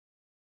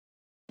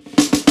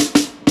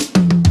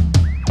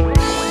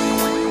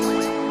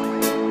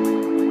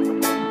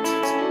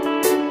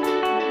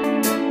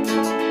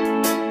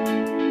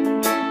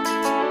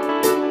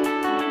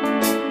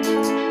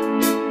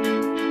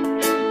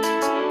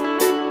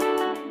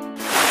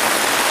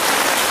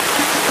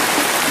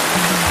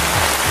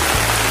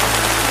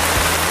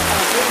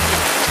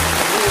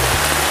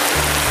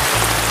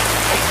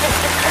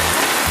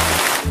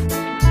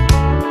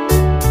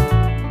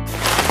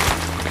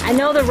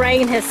the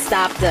rain has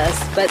stopped us,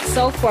 but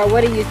so far,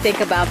 what do you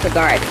think about the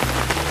garden?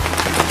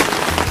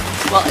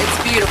 Well, it's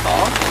beautiful.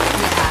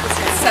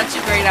 Yeah. It's such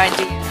a great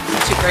idea.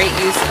 Such a great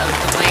use of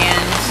the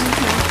land.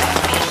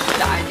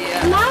 The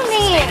idea of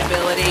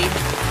sustainability.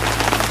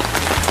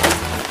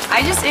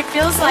 It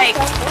feels like,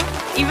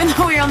 even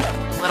though we're on a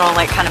little,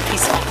 like, kind of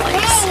peaceful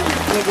place.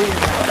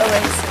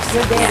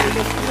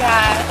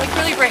 Yeah, like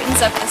really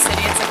brightens up the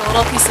city. It's like a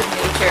little piece of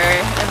nature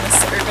in this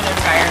urban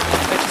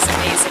environment, which is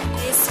amazing.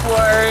 This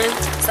world,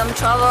 some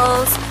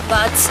troubles,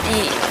 but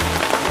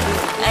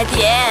at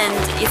the end,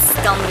 it's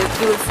gonna be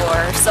beautiful.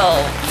 So,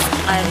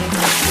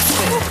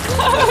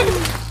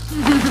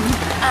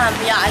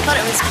 yeah, I thought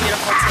it was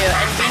beautiful too.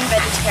 And being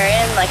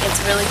vegetarian, like it's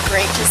really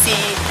great to see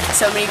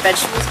so many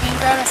vegetables being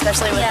grown,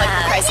 especially with like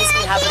the crisis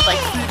we have with like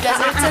food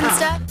deserts and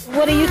stuff.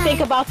 What do you think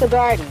about the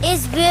garden?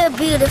 It's very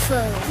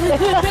beautiful.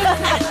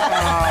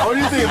 What do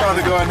you think about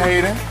the garden,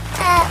 Hayden?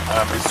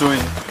 It's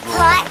doing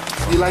hot.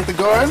 You like the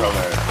garden?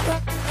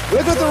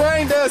 Look what the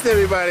rain does to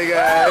everybody,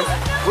 guys.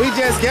 We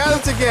just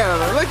gathered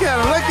together. Look at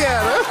them, look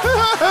at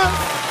them.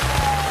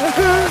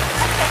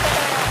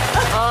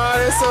 Oh,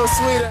 that's so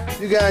sweet.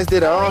 You guys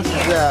did an awesome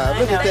job.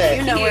 Look at that.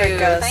 You know where it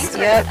goes. Thanks,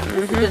 yep.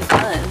 It's been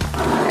fun.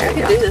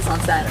 We could do this on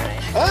Saturday.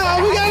 Oh,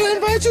 we gotta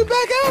invite you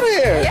back out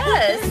here.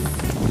 Yes.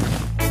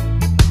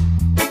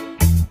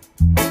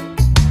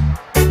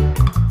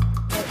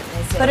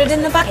 Put it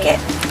in the bucket.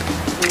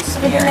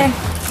 Put it in there.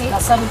 Now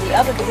some of the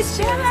other dishes,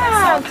 The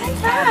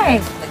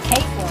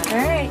cake one. All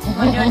right.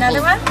 Want to do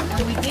another one?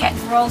 we did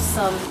grow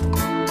some.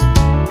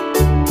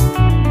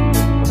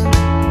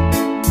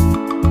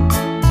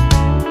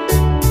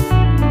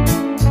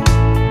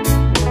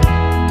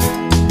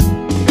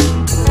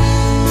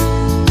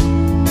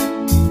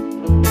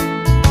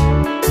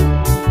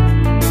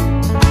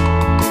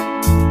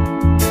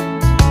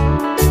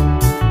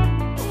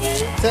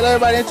 Tell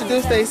everybody,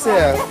 introduce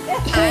themselves.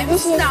 I'm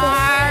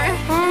Star.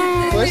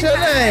 What's your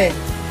name?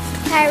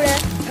 Tyra.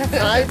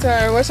 Hi,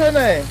 Tyra. What's your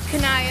name?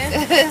 Kanaya.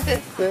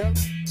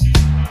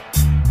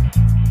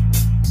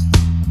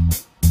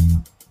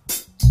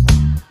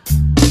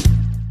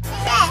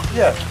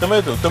 Yeah,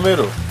 tomato.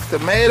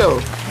 Tomato.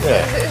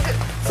 Yeah.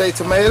 Say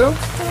tomato.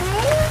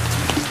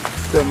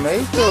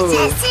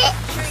 Tomato.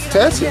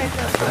 Touch it.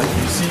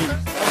 You see.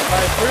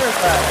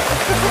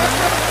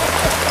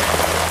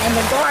 And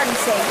the garden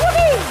say,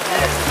 woohoo!